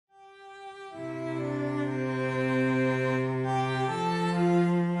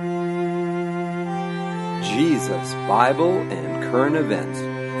Jesus, Bible, and current events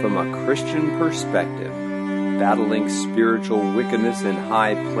from a Christian perspective, battling spiritual wickedness in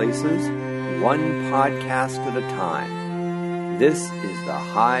high places, one podcast at a time. This is the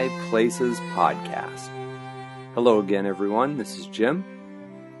High Places Podcast. Hello again, everyone. This is Jim.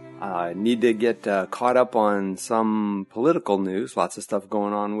 I need to get caught up on some political news. Lots of stuff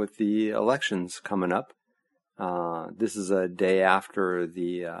going on with the elections coming up. This is a day after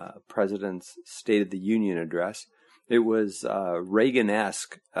the President's State of the Union address. It was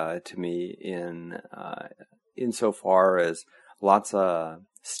Reagan-esque to me insofar as lots of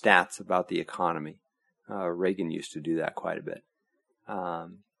stats about the economy. Reagan used to do that quite a bit.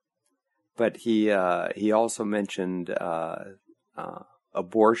 But he also mentioned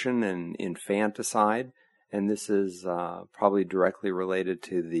abortion and infanticide, and this is probably directly related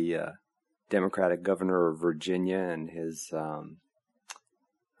to the Democratic governor of Virginia and his,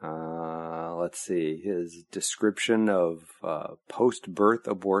 his description of post-birth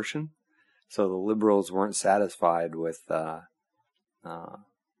abortion. So the liberals weren't satisfied with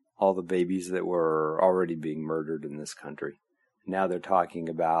all the babies that were already being murdered in this country. Now they're talking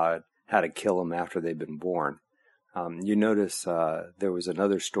about how to kill them after they've been born. You notice there was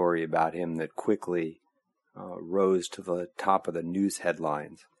another story about him that quickly rose to the top of the news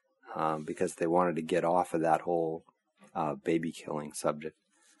headlines. Because they wanted to get off of that whole baby killing subject.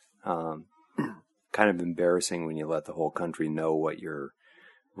 Kind of embarrassing when you let the whole country know what you're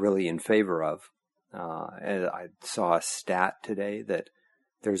really in favor of. And I saw a stat today that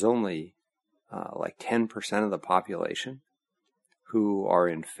there's only like 10% of the population who are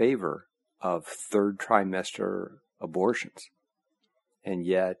in favor of third trimester abortions. And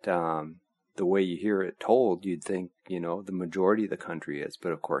yet, the way you hear it told, you'd think, the majority of the country is.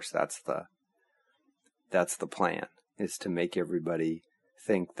 But of course, that's the plan, is to make everybody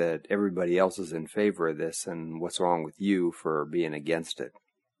think that everybody else is in favor of this and what's wrong with you for being against it.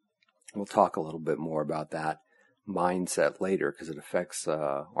 We'll talk a little bit more about that mindset later because it affects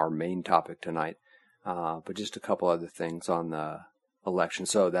our main topic tonight. But just a couple other things on the election.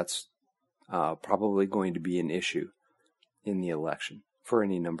 So that's probably going to be an issue in the election for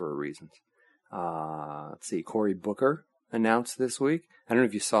any number of reasons. Let's see, Cory Booker announced this week. I don't know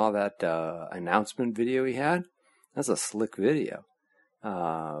if you saw that announcement video he had. That's a slick video.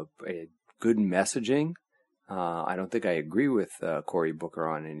 Good messaging. I don't think I agree with Cory Booker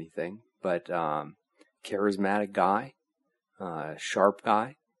on anything, but charismatic guy, sharp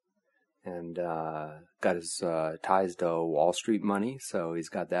guy, and got his ties to Wall Street money, so he's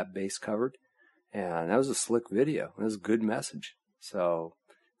got that base covered. And that was a slick video. It was a good message. So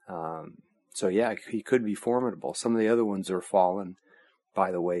yeah, he could be formidable. Some of the other ones are fallen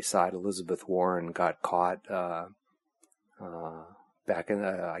by the wayside. Elizabeth Warren got caught back in,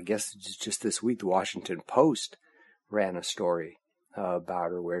 I guess just this week, the Washington Post ran a story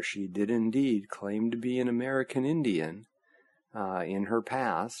about her where she did indeed claim to be an American Indian in her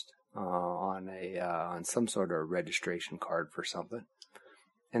past on some sort of registration card for something.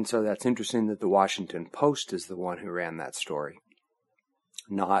 And so that's interesting that the Washington Post is the one who ran that story.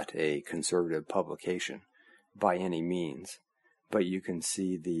 Not a conservative publication by any means, but you can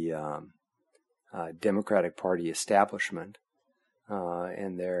see the Democratic Party establishment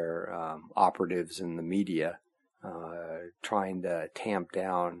and their operatives in the media trying to tamp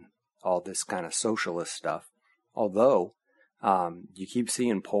down all this kind of socialist stuff. Although you keep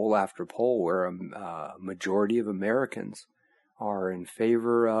seeing poll after poll where a majority of Americans are in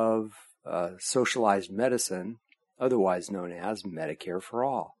favor of socialized medicine, otherwise known as Medicare for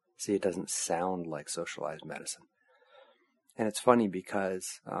All. See, it doesn't sound like socialized medicine. And it's funny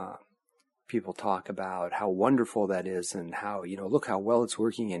because people talk about how wonderful that is and how, look how well it's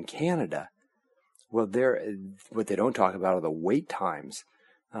working in Canada. Well, what they don't talk about are the wait times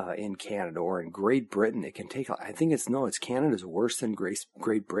in Canada or in Great Britain. It can take, it's Canada's worse than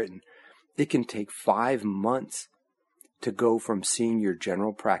Great Britain. It can take 5 months to go from seeing your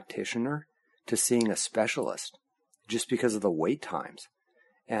general practitioner to seeing a specialist, just because of the wait times.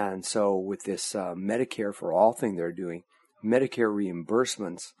 And so with this Medicare for All thing they're doing, Medicare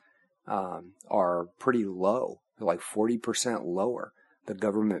reimbursements are pretty low. They're like 40% lower. The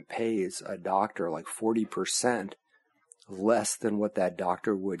government pays a doctor like 40% less than what that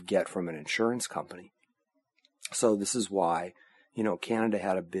doctor would get from an insurance company. So this is why, Canada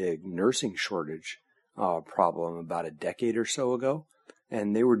had a big nursing shortage problem about a decade or so ago.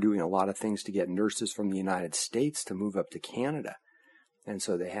 And they were doing a lot of things to get nurses from the United States to move up to Canada. And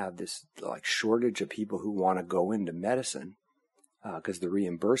so they have this shortage of people who want to go into medicine because the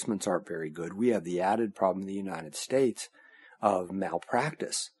reimbursements aren't very good. We have the added problem in the United States of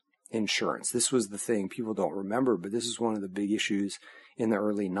malpractice. insurance. This was the thing people don't remember, but this is one of the big issues in the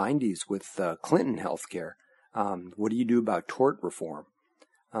early 90s with Clinton healthcare. What do you do about tort reform?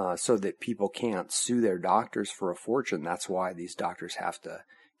 So that people can't sue their doctors for a fortune. That's why these doctors have to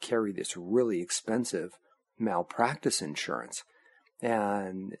carry this really expensive malpractice insurance.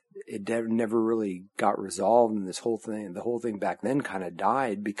 And it never really got resolved, and the whole thing back then kind of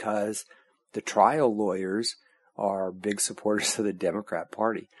died because the trial lawyers are big supporters of the Democrat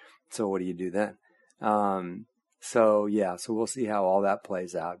Party. So what do you do then? So we'll see how all that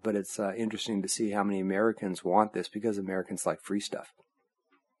plays out. But it's interesting to see how many Americans want this, because Americans like free stuff.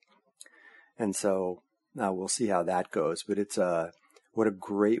 And so we'll see how that goes. But it's what a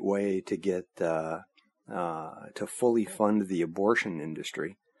great way to get to fully fund the abortion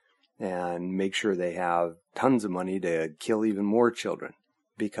industry and make sure they have tons of money to kill even more children,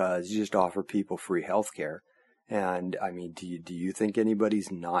 because you just offer people free health care. And I mean, do you think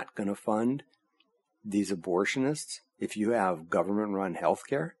anybody's not going to fund these abortionists if you have government-run health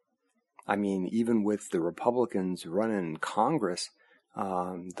care? I mean, even with the Republicans running Congress,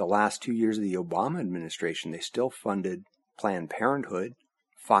 the last 2 years of the Obama administration, they still funded Planned Parenthood,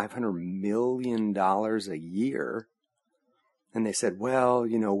 $500 million a year. And they said, well,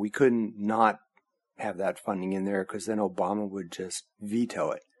 we couldn't not have that funding in there because then Obama would just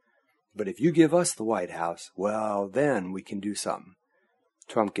veto it. But if you give us the White House, well, then we can do something.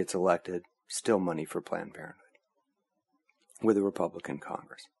 Trump gets elected, still money for Planned Parenthood with a Republican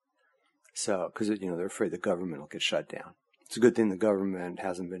Congress. So, because, they're afraid the government will get shut down. It's a good thing the government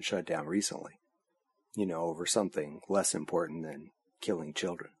hasn't been shut down recently, over something less important than killing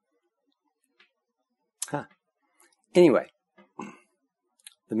children. Anyway,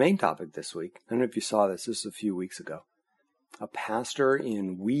 the main topic this week, I don't know if you saw this is a few weeks ago. A pastor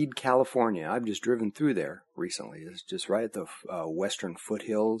in Weed, California. I've just driven through there recently. It's just right at the western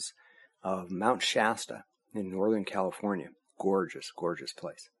foothills of Mount Shasta in Northern California. Gorgeous, gorgeous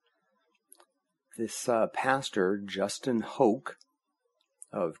place. This pastor, Justin Hoke,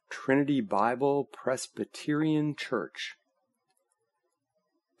 of Trinity Bible Presbyterian Church,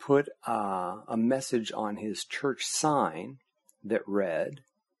 put a message on his church sign that read,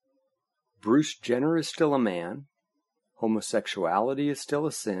 "Bruce Jenner is still a man. Homosexuality is still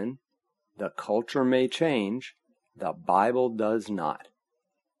a sin. The culture may change. The Bible does not."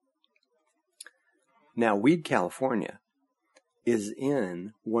 Now, Weed, California is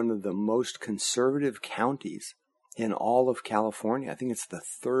in one of the most conservative counties in all of California. I think it's the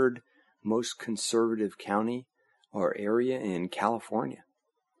third most conservative county or area in California.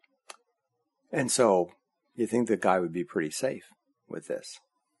 And so you think the guy would be pretty safe with this.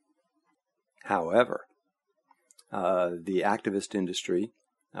 However, the activist industry,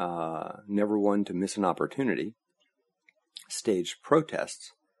 never one to miss an opportunity, staged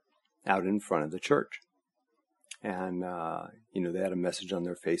protests out in front of the church. And, they had a message on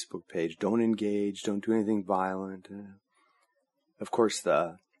their Facebook page, don't engage, don't do anything violent. Of course,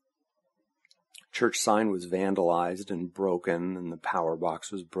 the church sign was vandalized and broken, and the power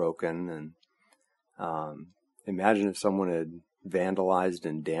box was broken. And imagine if someone had vandalized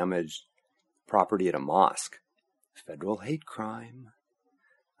and damaged property at a mosque. Federal hate crime.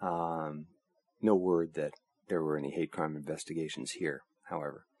 No word that there were any hate crime investigations here,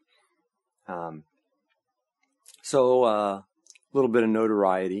 however. So a little bit of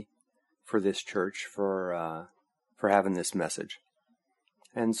notoriety for this church for having this message.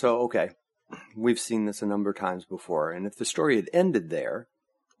 And so, okay, we've seen this a number of times before. And if the story had ended there,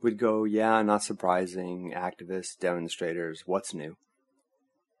 we'd go, yeah, not surprising, activists, demonstrators, what's new?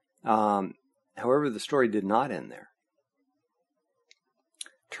 However, the story did not end there.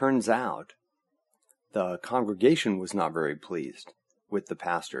 Turns out the congregation was not very pleased with the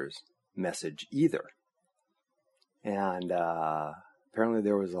pastor's message either. And apparently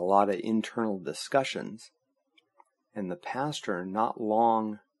there was a lot of internal discussions. And the pastor, not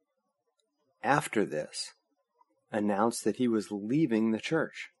long after this, announced that he was leaving the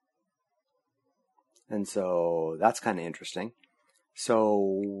church. And so that's kind of interesting. So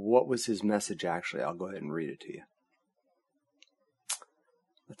what was his message actually? I'll go ahead and read it to you.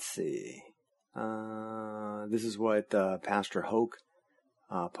 Let's see. This is what Pastor Hoke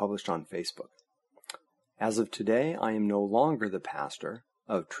published on Facebook. As of today, I am no longer the pastor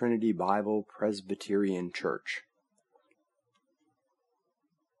of Trinity Bible Presbyterian Church.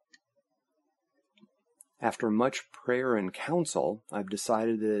 After much prayer and counsel, I've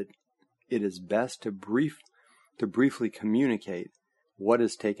decided that it is best to briefly communicate what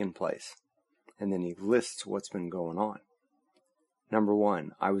has taken place. And then he lists what's been going on. Number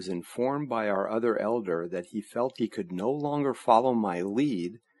 1, I was informed by our other elder that he felt he could no longer follow my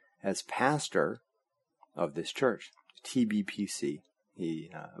lead as pastor of this church. TBPC, he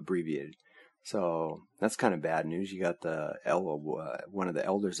abbreviated. So that's kind of bad news. You got one of the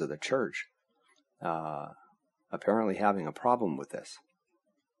elders of the church apparently having a problem with this.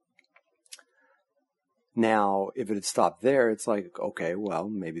 Now, if it had stopped there, it's like, okay, well,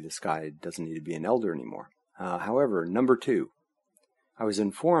 maybe this guy doesn't need to be an elder anymore. However, number 2, I was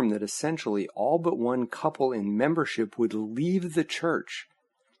informed that essentially all but one couple in membership would leave the church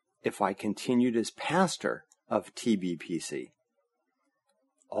if I continued as pastor of TBPC.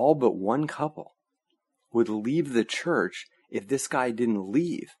 All but one couple would leave the church if this guy didn't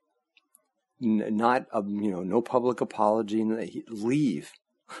leave. No public apology, leave.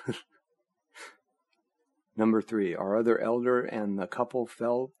 Number 3, our other elder and the couple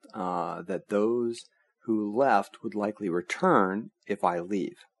felt that those who left would likely return if I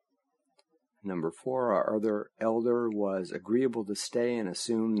leave. Number 4, our other elder was agreeable to stay and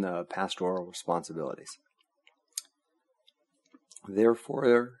assume the pastoral responsibilities.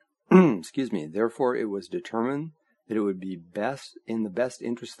 Therefore, therefore it was determined that it would be in the best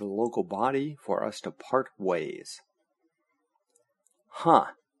interest of the local body for us to part ways.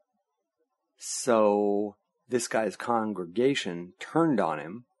 So this guy's congregation turned on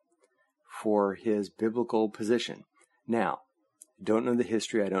him for his biblical position. Now, I don't know the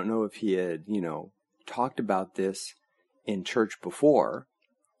history. I don't know if he had, talked about this in church before.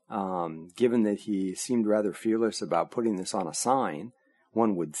 Given that he seemed rather fearless about putting this on a sign,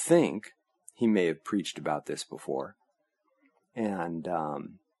 one would think he may have preached about this before. And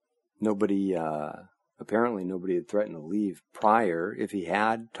apparently nobody had threatened to leave prior if he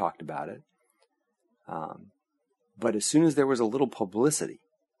had talked about it. But as soon as there was a little publicity,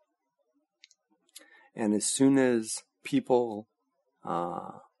 and as soon as people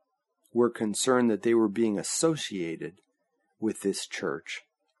were concerned that they were being associated with this church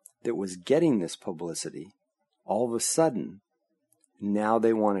that was getting this publicity, all of a sudden, now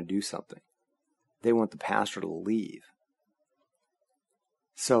they want to do something. They want the pastor to leave.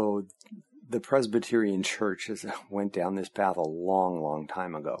 So the Presbyterian Church went down this path a long, long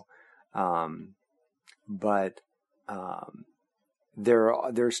time ago. But there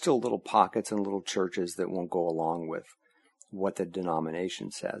are still little pockets and little churches that won't go along with what the denomination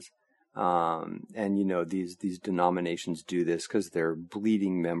says. These denominations do this because they're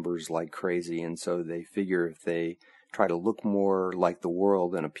bleeding members like crazy, and so they figure if they try to look more like the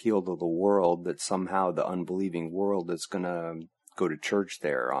world and appeal to the world, that somehow the unbelieving world is going to go to church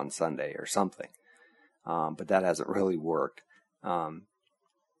there on Sunday or something. But that hasn't really worked. So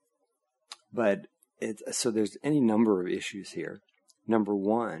there's any number of issues here. Number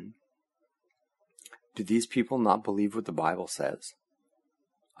 1, do these people not believe what the Bible says?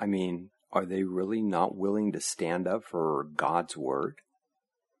 I mean, are they really not willing to stand up for God's word?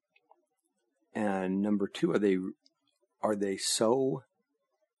 And number 2, are they so,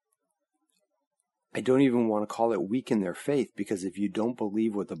 I don't even want to call it weak in their faith, because if you don't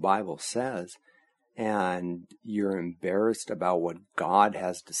believe what the Bible says and you're embarrassed about what God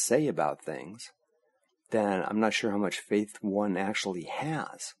has to say about things, then I'm not sure how much faith one actually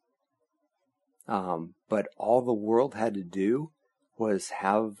has. But all the world had to do was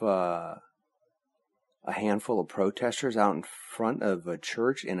have a handful of protesters out in front of a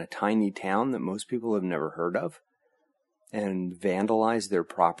church in a tiny town that most people have never heard of, and vandalize their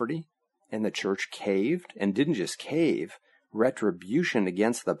property, and the church caved, and didn't just cave, retribution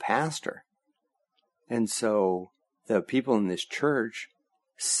against the pastor. And so the people in this church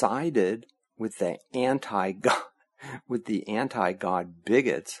sided with the anti-God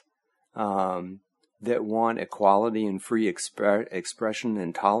bigots that want equality and free expression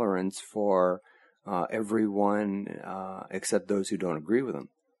and tolerance for everyone except those who don't agree with them.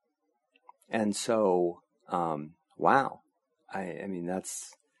 And so, wow. I mean,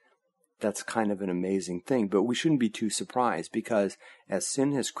 that's kind of an amazing thing. But we shouldn't be too surprised, because as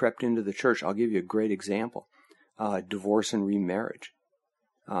sin has crept into the church, I'll give you a great example. Divorce and remarriage.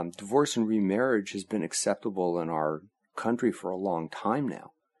 Divorce and remarriage has been acceptable in our country for a long time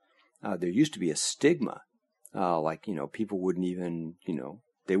now. There used to be a stigma, people wouldn't even,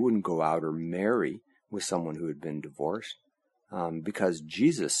 they wouldn't go out or marry with someone who had been divorced, because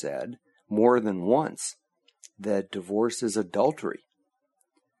Jesus said more than once that divorce is adultery.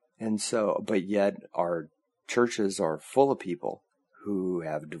 And so, but yet our churches are full of people who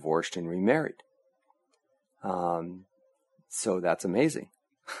have divorced and remarried. So that's amazing.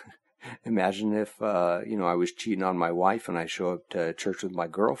 Imagine if, I was cheating on my wife and I show up to church with my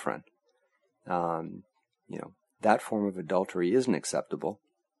girlfriend. That form of adultery isn't acceptable.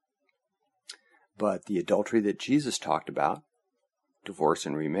 But the adultery that Jesus talked about divorce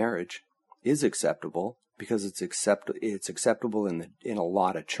and remarriage is acceptable because it's acceptable in a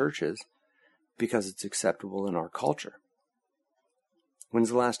lot of churches because it's acceptable in our culture. When's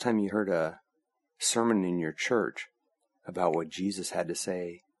the last time you heard a sermon in your church about what Jesus had to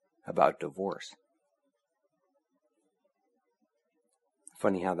say about divorce?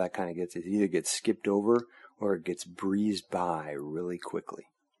 Funny how that kind of it either gets skipped over or it gets breezed by really quickly.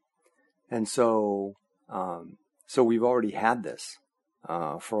 And so we've already had this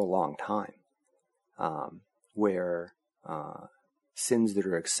for a long time, where sins that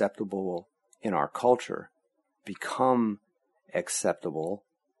are acceptable in our culture become acceptable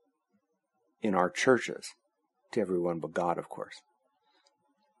in our churches to everyone but God, of course.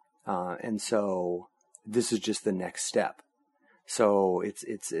 And so this is just the next step. So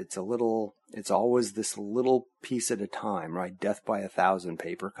it's always this little piece at a time, right? Death by 1,000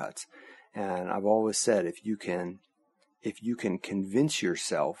 paper cuts. And I've always said, if you can convince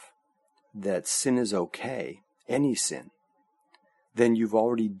yourself that sin is okay, any sin, then you've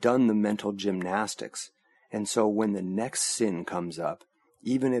already done the mental gymnastics. And so when the next sin comes up,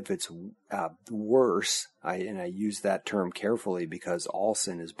 even if it's worse, and I use that term carefully because all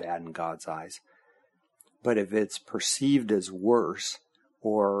sin is bad in God's eyes, but if it's perceived as worse,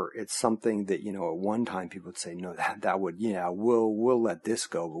 or it's something that, at one time people would say, no, that would, we'll let this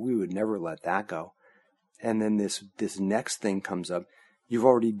go, but we would never let that go. And then this next thing comes up, you've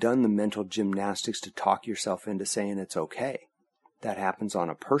already done the mental gymnastics to talk yourself into saying it's okay. That happens on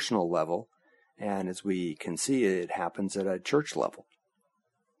a personal level, and as we can see, it happens at a church level.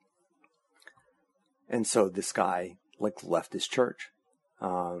 And so this guy left his church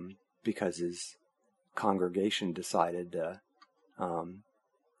because his congregation decided to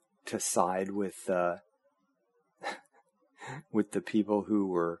side with the people who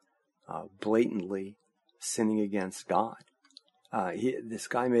were blatantly sinning against God. This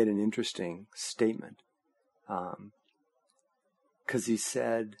guy made an interesting statement because he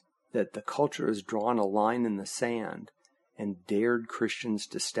said that the culture has drawn a line in the sand and dared Christians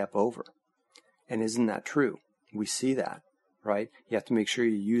to step over. And isn't that true? We see that, right? You have to make sure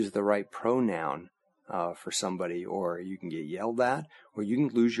you use the right pronoun for somebody, or you can get yelled at, or you can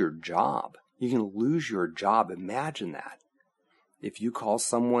lose your job. You can lose your job. Imagine that. If you call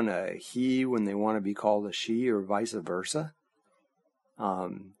someone a he when they want to be called a she, or vice versa,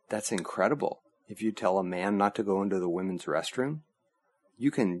 that's incredible. If you tell a man not to go into the women's restroom, you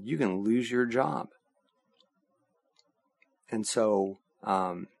can lose your job. And so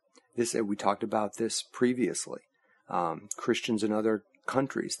we talked about this previously. Christians in other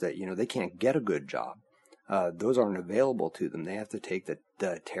countries that they can't get a good job. Those aren't available to them. They have to take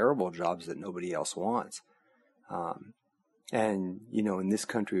the terrible jobs that nobody else wants. And in this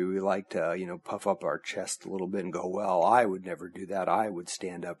country we like to puff up our chest a little bit and go, well, I would never do that. I would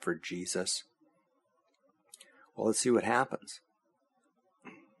stand up for Jesus. Well, let's see what happens.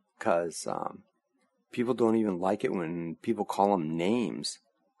 Because people don't even like it when people call them names.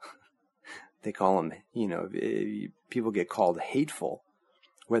 They call them, people get called hateful.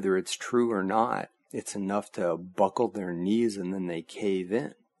 Whether it's true or not, it's enough to buckle their knees and then they cave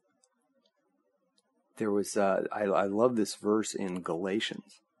in. There was, I love this verse in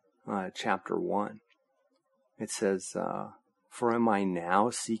Galatians, chapter 1. It says, for am I now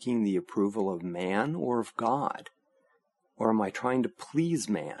seeking the approval of man or of God? Or am I trying to please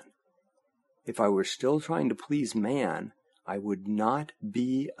man? If I were still trying to please man, I would not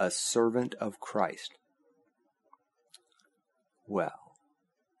be a servant of Christ. Well,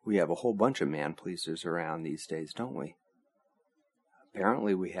 we have a whole bunch of man-pleasers around these days, don't we?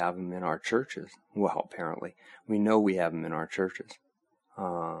 Apparently we have them in our churches. Well, apparently. We know we have them in our churches.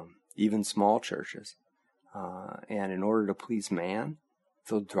 Even small churches. And in order to please man,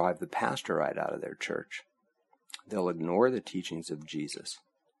 they'll drive the pastor right out of their church. They'll ignore the teachings of Jesus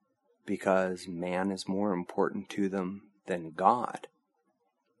because man is more important to them than God,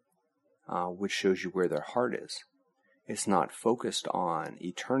 which shows you where their heart is. It's not focused on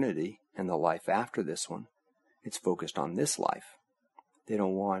eternity and the life after this one. It's focused on this life. They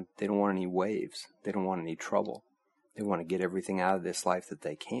don't want any waves. They don't want any trouble. They want to get everything out of this life that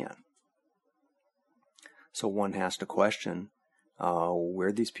they can. So one has to question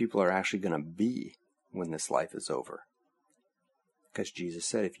where these people are actually going to be when this life is over. Because Jesus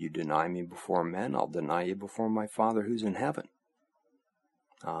said, if you deny me before men, I'll deny you before my Father who's in heaven.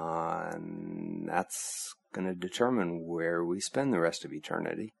 And that's going to determine where we spend the rest of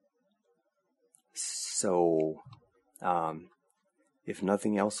eternity. So, if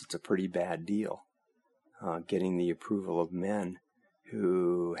nothing else, it's a pretty bad deal. Getting the approval of men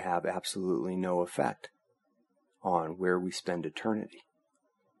who have absolutely no effect on where we spend eternity.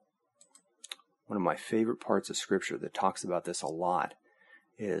 One of my favorite parts of Scripture that talks about this a lot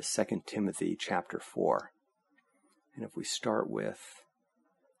is 2 Timothy chapter 4. And if we start with,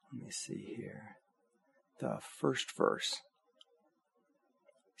 let me see here, the first verse.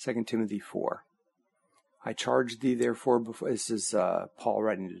 2 Timothy 4. I charge thee therefore before, this is Paul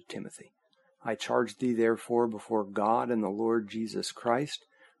writing to Timothy. I charge thee therefore before God and the Lord Jesus Christ,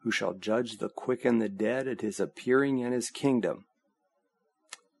 who shall judge the quick and the dead at his appearing and his kingdom.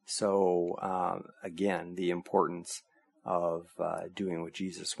 So, again, the importance of doing what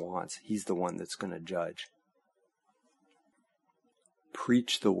Jesus wants. He's the one that's going to judge.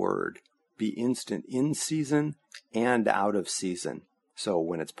 Preach the word. Be instant in season and out of season. So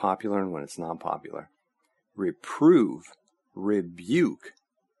when it's popular and when it's not popular. Reprove, rebuke,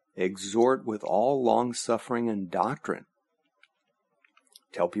 exhort with all long-suffering and doctrine.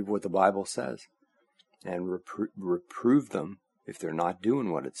 Tell people what the Bible says. And reprove them if they're not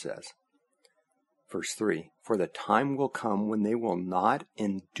doing what it says. Verse 3, for the time will come when they will not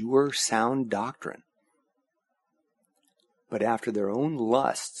endure sound doctrine, but after their own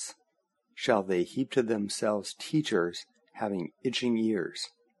lusts shall they heap to themselves teachers having itching ears,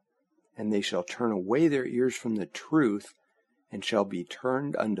 and they shall turn away their ears from the truth, and shall be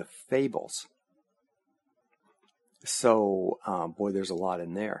turned unto fables. So, boy, there's a lot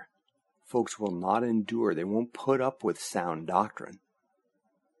in there. Folks will not endure. They won't put up with sound doctrine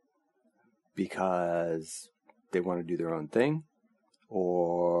because they want to do their own thing,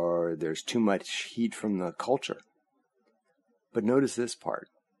 or there's too much heat from the culture. But notice this part.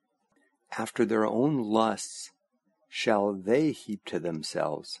 After their own lusts shall they heap to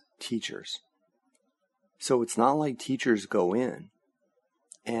themselves teachers. So it's not like teachers go in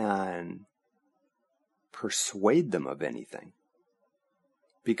and persuade them of anything.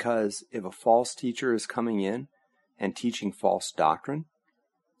 Because if a false teacher is coming in and teaching false doctrine,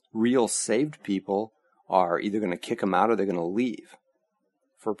 real saved people are either going to kick them out or they're going to leave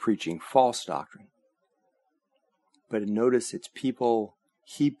for preaching false doctrine. But notice it's people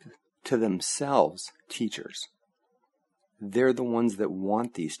heap to themselves teachers. They're the ones that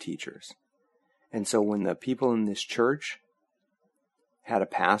want these teachers. And so when the people in this church had a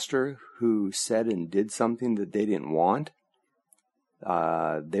pastor who said and did something that they didn't want,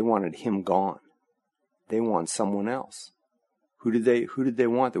 they wanted him gone. They want someone else. Who did they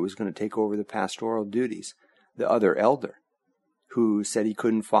want that was going to take over the pastoral duties? The other elder, who said he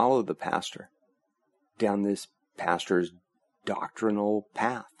couldn't follow the pastor down this pastor's doctrinal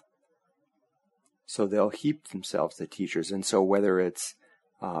path. So they'll heap themselves the teachers. And so whether it's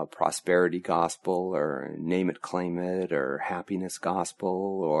prosperity gospel or name it, claim it, or happiness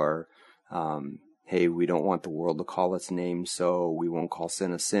gospel, or hey, we don't want the world to call its name, so we won't call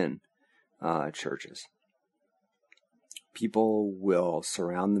sin a sin, churches. People will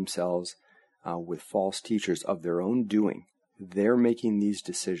surround themselves with false teachers of their own doing. They're making these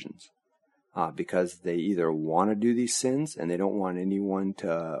decisions because they either want to do these sins and they don't want anyone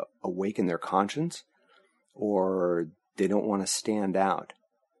to awaken their conscience, or they don't want to stand out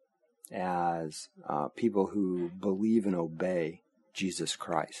as people who believe and obey Jesus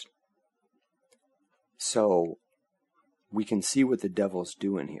Christ. So we can see what the devil's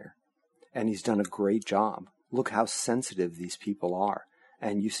doing here. And he's done a great job. Look how sensitive these people are.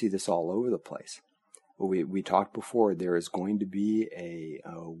 And you see this all over the place. We talked before, there is going to be a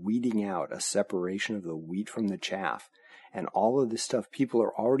weeding out, a separation of the wheat from the chaff. And all of this stuff, people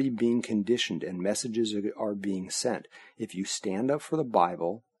are already being conditioned and messages are being sent. If you stand up for the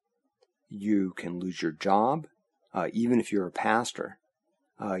Bible, you can lose your job, even if you're a pastor.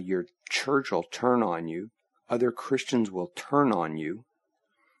 Your church will turn on you. Other Christians will turn on you.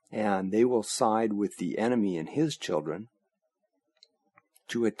 And they will side with the enemy and his children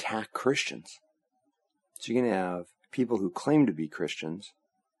to attack Christians. So you're going to have people who claim to be Christians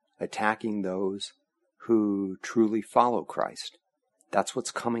attacking those who truly follow Christ. That's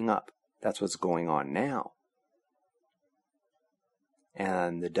what's coming up. That's what's going on now.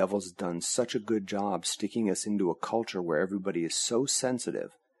 And the devil's done such a good job sticking us into a culture where everybody is so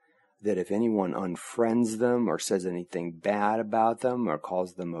sensitive that if anyone unfriends them or says anything bad about them or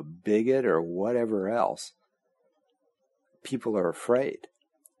calls them a bigot or whatever else, people are afraid.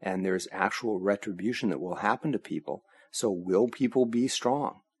 And there's actual retribution that will happen to people. So will people be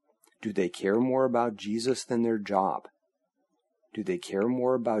strong? Do they care more about Jesus than their job? Do they care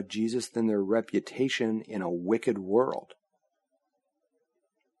more about Jesus than their reputation in a wicked world?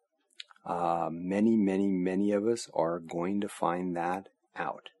 Many of us are going to find that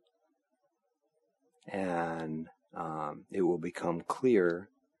out. And it will become clear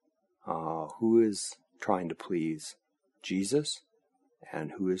who is trying to please Jesus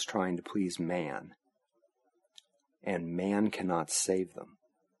and who is trying to please man. And man cannot save them.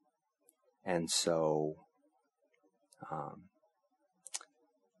 And so,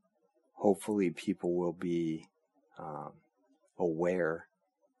 hopefully people will be aware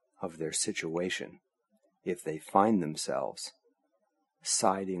of their situation if they find themselves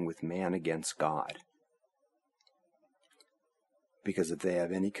siding with man against God. Because if they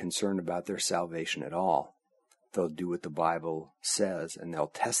have any concern about their salvation at all, they'll do what the Bible says, and they'll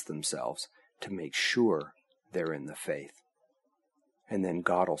test themselves to make sure they're in the faith. And then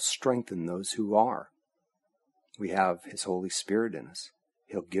God will strengthen those who are. We have His Holy Spirit in us.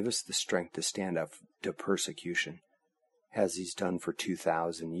 He'll give us the strength to stand up to persecution, as He's done for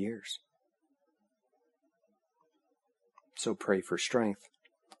 2,000 years. So pray for strength,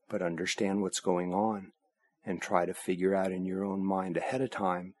 but understand what's going on, and try to figure out in your own mind ahead of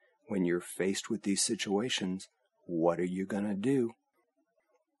time, when you're faced with these situations, what are you going to do?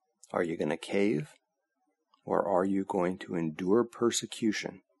 Are you going to cave? Or are you going to endure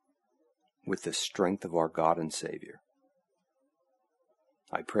persecution with the strength of our God and Savior?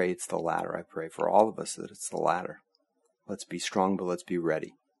 I pray it's the latter. I pray for all of us that it's the latter. Let's be strong, but let's be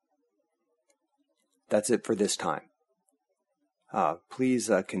ready. That's it for this time.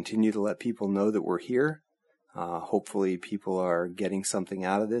 Please continue to let people know that we're here. Hopefully people are getting something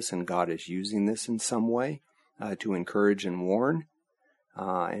out of this, and God is using this in some way to encourage and warn.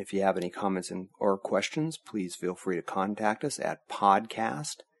 And if you have any comments or questions, please feel free to contact us at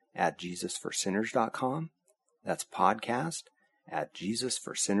podcast@JesusForSinners.com. That's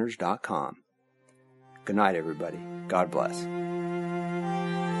podcast@JesusForSinners.com. Good night, everybody. God bless.